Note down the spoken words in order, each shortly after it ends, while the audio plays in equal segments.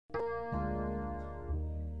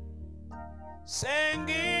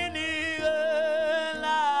Senginikela,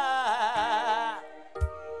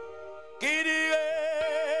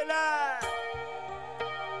 Ginikela,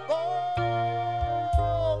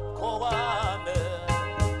 Kowane,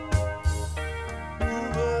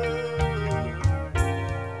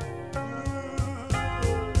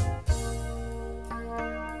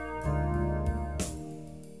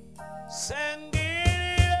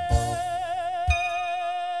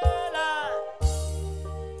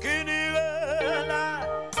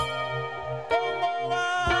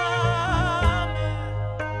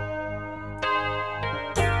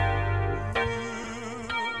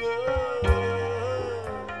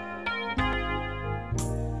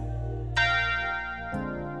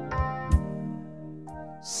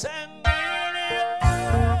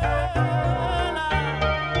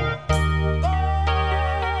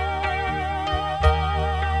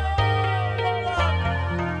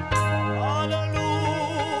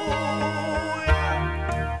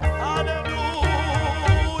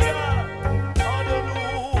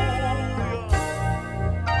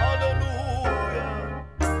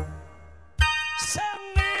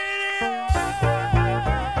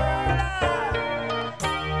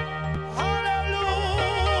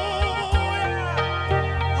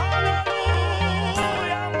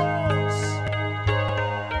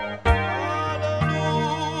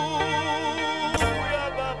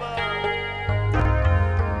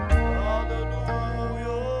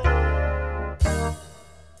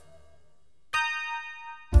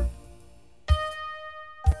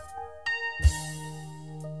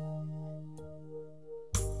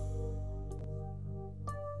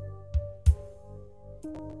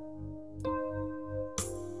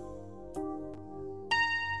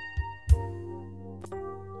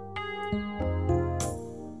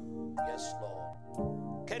 Yes,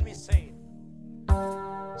 Lord. Can we say it?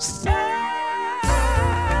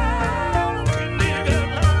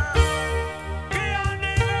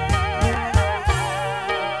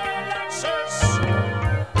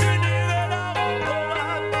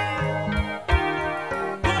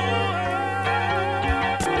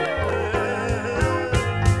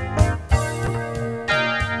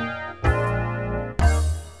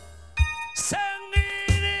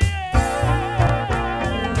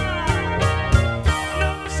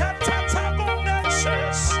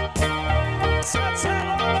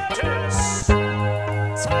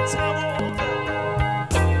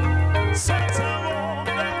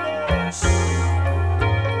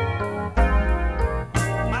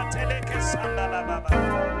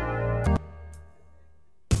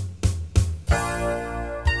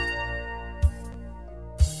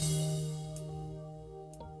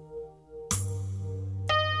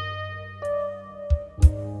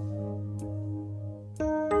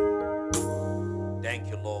 Thank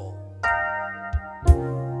you, Lord.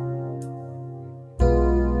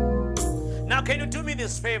 Now, can you do me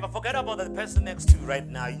this favor? Forget about the person next to you right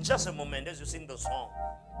now. In just a moment, as you sing the song,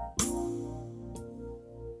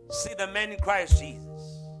 see the man in Christ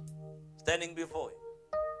Jesus standing before you.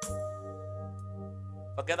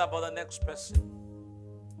 Forget about the next person.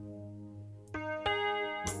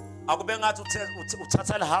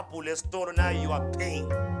 Now you are paying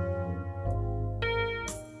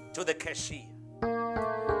to the cashier.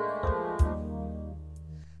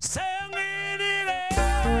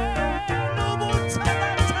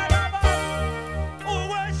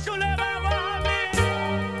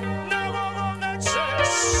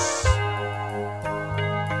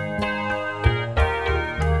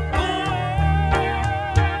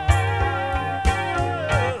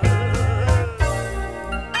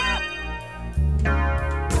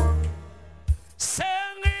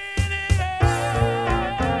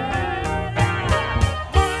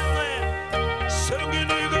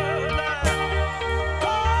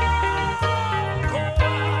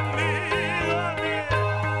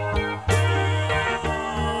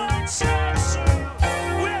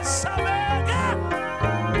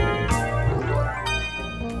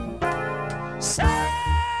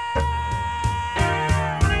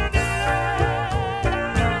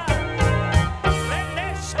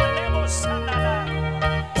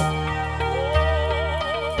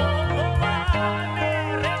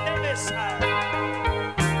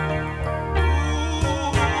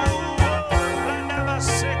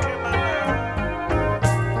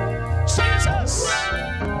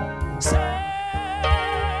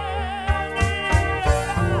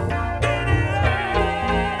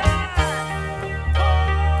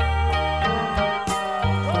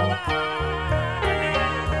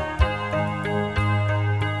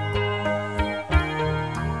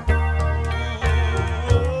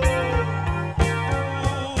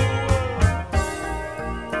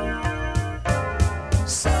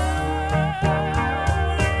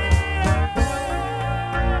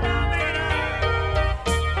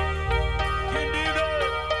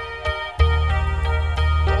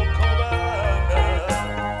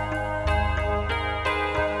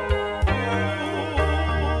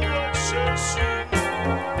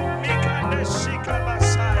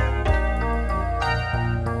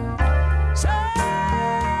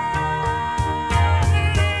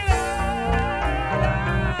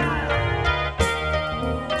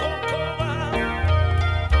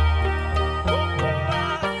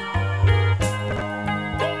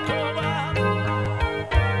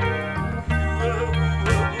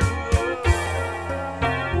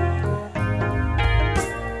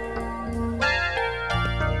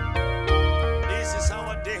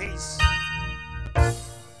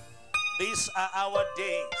 our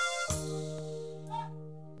days.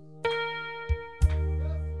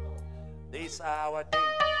 These are our days.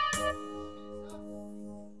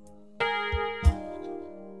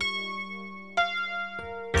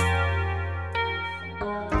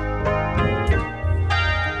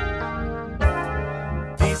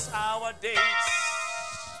 These are our days.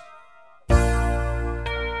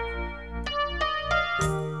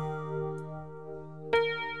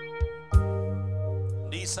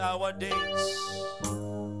 These are our days.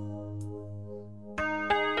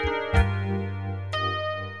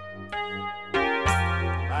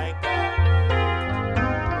 My God.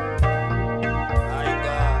 My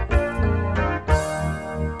God.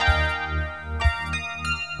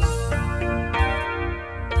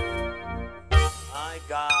 My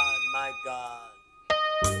God. My God.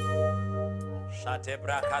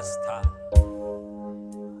 Shatebrakasta.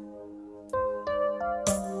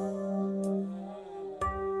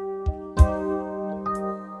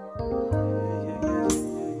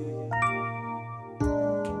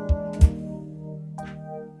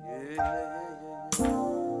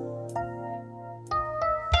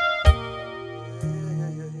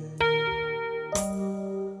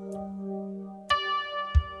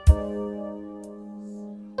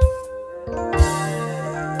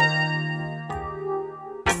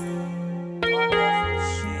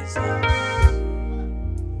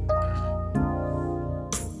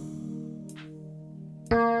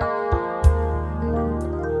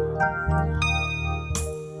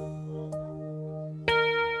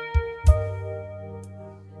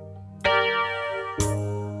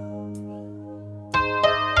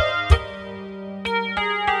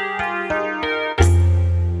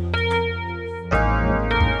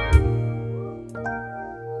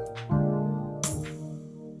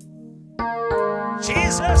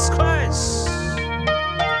 Jesus Christ,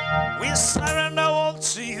 we surrender all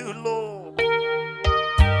to you, Lord.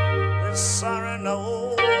 We surrender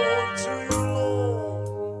all to you,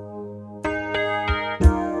 Lord.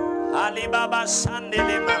 Alibaba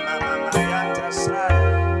Sandele Mama Mama Yanta Sai.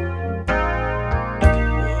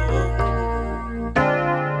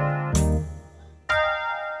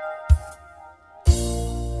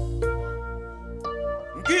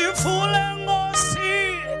 Give full and mercy.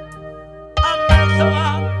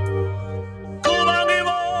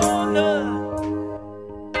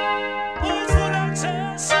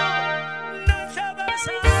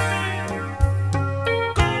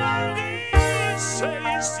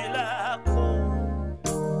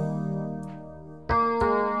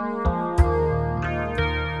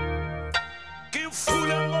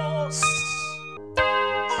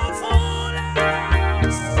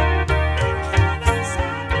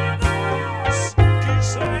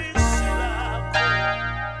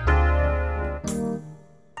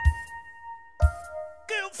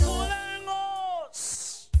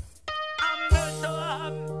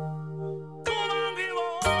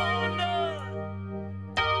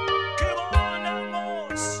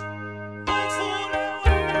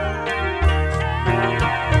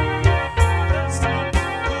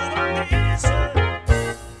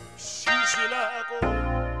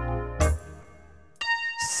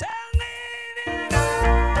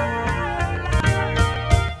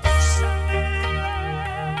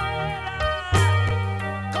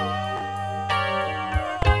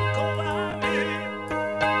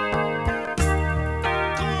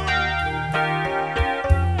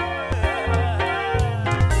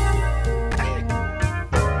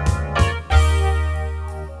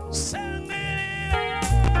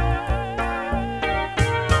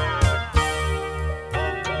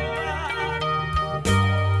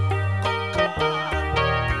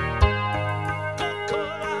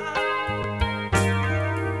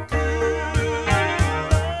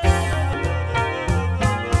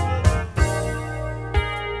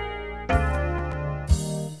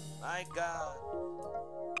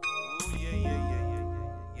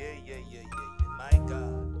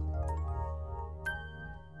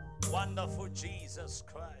 Wonderful Jesus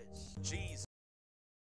Christ. Jesus.